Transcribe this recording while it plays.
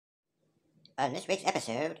On this week's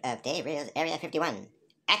episode of Dave Reale's Area 51.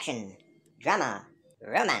 Action, drama,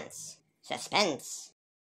 romance, suspense.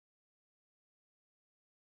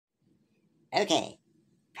 Okay,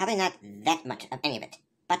 probably not that much of any of it,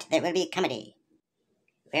 but there will be comedy.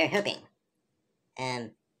 We're hoping.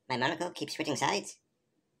 My monocle keeps switching sides?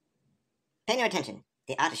 Pay no attention.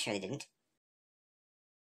 The artist surely didn't.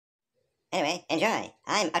 Anyway, enjoy.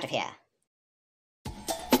 I'm out of here.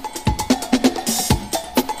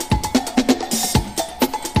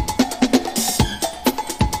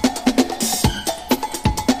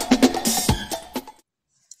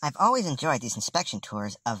 I've always enjoyed these inspection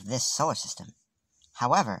tours of this solar system.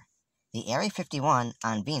 However, the Area 51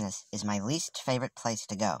 on Venus is my least favorite place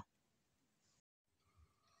to go.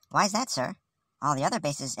 Why is that, sir? All the other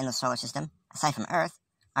bases in the solar system, aside from Earth,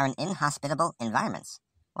 are in inhospitable environments.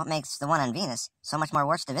 What makes the one on Venus so much more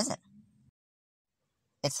worse to visit?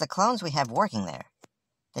 It's the clones we have working there.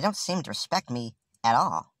 They don't seem to respect me at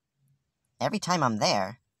all. Every time I'm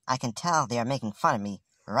there, I can tell they are making fun of me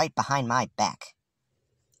right behind my back.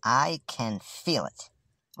 I can feel it.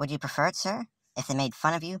 Would you prefer it, sir, if they made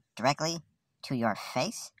fun of you directly to your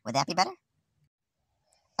face? Would that be better?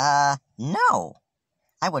 No.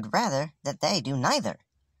 I would rather that they do neither.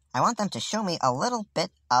 I want them to show me a little bit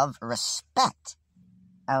of respect.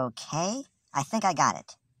 Okay, I think I got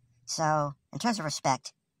it. So, in terms of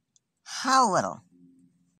respect, how little?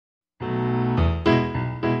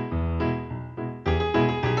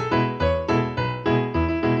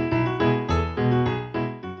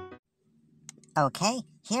 Okay,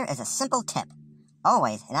 here is a simple tip.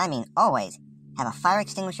 Always, and I mean always, have a fire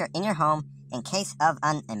extinguisher in your home in case of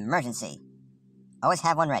an emergency. Always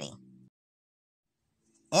have one ready.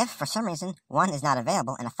 If, for some reason, one is not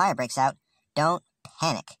available and a fire breaks out, don't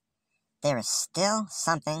panic. There is still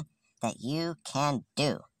something that you can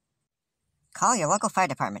do. Call your local fire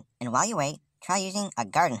department, and while you wait, try using a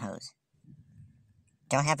garden hose.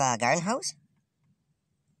 Don't have a garden hose?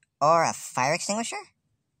 Or a fire extinguisher?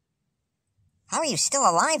 How are you still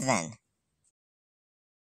alive, then?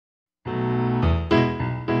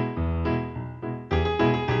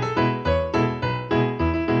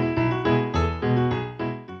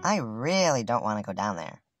 I really don't want to go down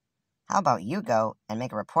there. How about you go and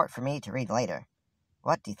make a report for me to read later?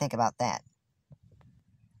 What do you think about that?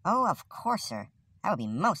 Oh, of course, sir. I would be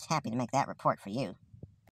most happy to make that report for you.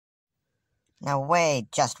 Now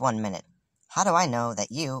wait just 1 minute. How do I know that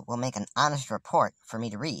you will make an honest report for me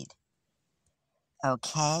to read?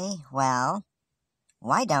 Okay, well,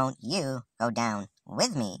 why don't you go down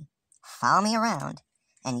with me, follow me around,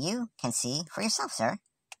 and you can see for yourself, sir.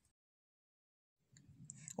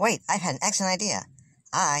 Wait, I've had an excellent idea.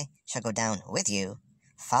 I shall go down with you,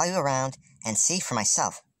 follow you around, and see for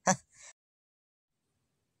myself.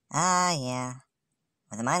 Yeah.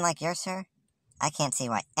 With a mind like yours, sir, I can't see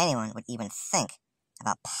why anyone would even think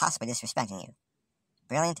about possibly disrespecting you.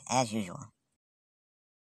 Brilliant as usual.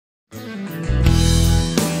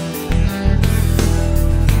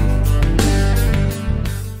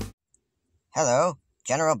 Hello,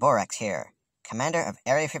 General Borax here, Commander of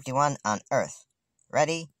Area 51 on Earth,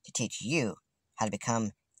 ready to teach you how to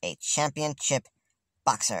become a championship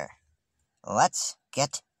boxer. Let's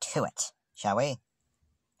get to it, shall we?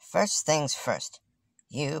 First things first,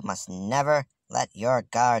 you must never let your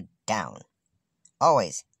guard down.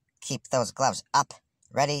 Always keep those gloves up,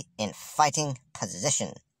 ready in fighting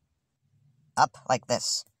position. Up like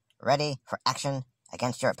this, ready for action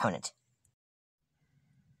against your opponent.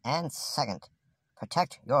 And second,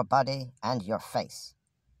 protect your body and your face.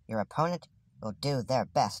 Your opponent will do their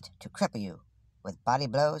best to cripple you with body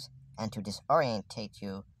blows and to disorientate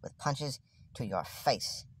you with punches to your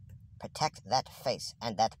face. Protect that face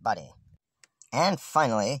and that body. And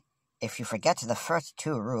finally, if you forget the first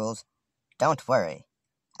two rules, don't worry.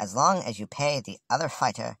 As long as you pay the other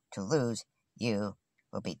fighter to lose, you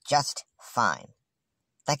will be just fine.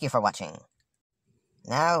 Thank you for watching.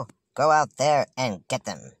 Now, go out there and get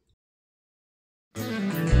them.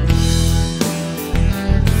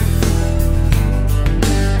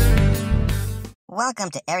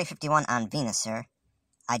 Welcome to Area 51 on Venus, sir.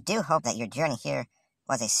 I do hope that your journey here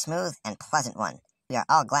was a smooth and pleasant one. We are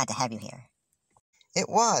all glad to have you here. It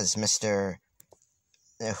was, Mr.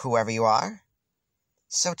 Whoever you are.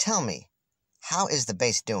 So tell me, how is the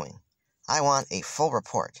base doing? I want a full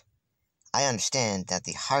report. I understand that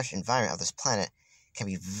the harsh environment of this planet can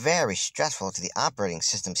be very stressful to the operating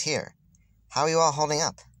systems here. How are you all holding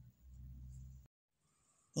up?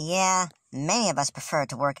 Yeah, many of us prefer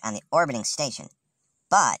to work on the orbiting station.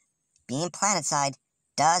 But being planetside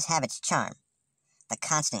does have its charm. The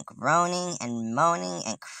constant groaning and moaning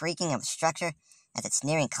and creaking of the structure as it's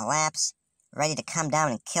nearing collapse, ready to come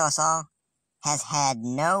down and kill us all, has had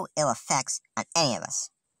no ill effects on any of us.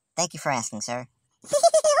 Thank you for asking, sir.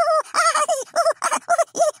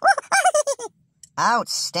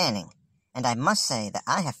 Outstanding. And I must say that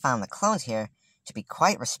I have found the clones here to be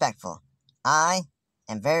quite respectful. I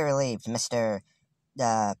am very relieved, Mr.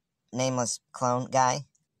 Nameless Clone Guy.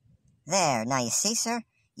 There, now you see, sir,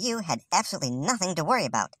 you had absolutely nothing to worry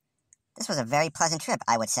about. This was a very pleasant trip,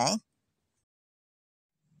 I would say.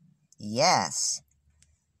 Yes.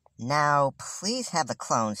 Now, please have the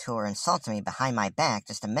clones who were insulting me behind my back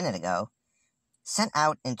just a minute ago sent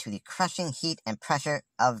out into the crushing heat and pressure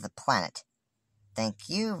of the planet. Thank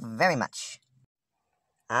you very much.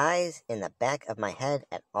 Eyes in the back of my head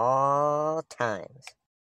at all times.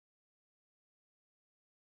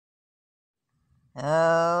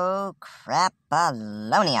 Oh,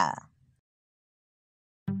 crapalonia.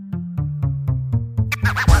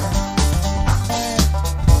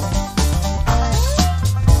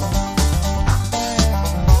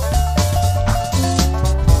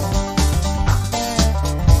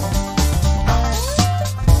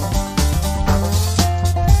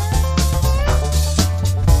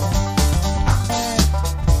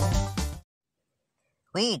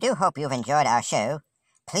 We do hope you've enjoyed our show.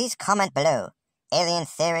 Please comment below. Alien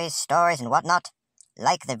theories, stories, and whatnot.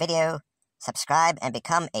 Like the video, subscribe, and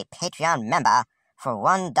become a Patreon member for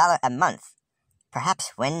 $1 a month.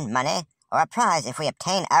 Perhaps win money or a prize if we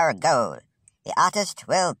obtain our goal. The artist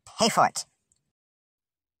will pay for it.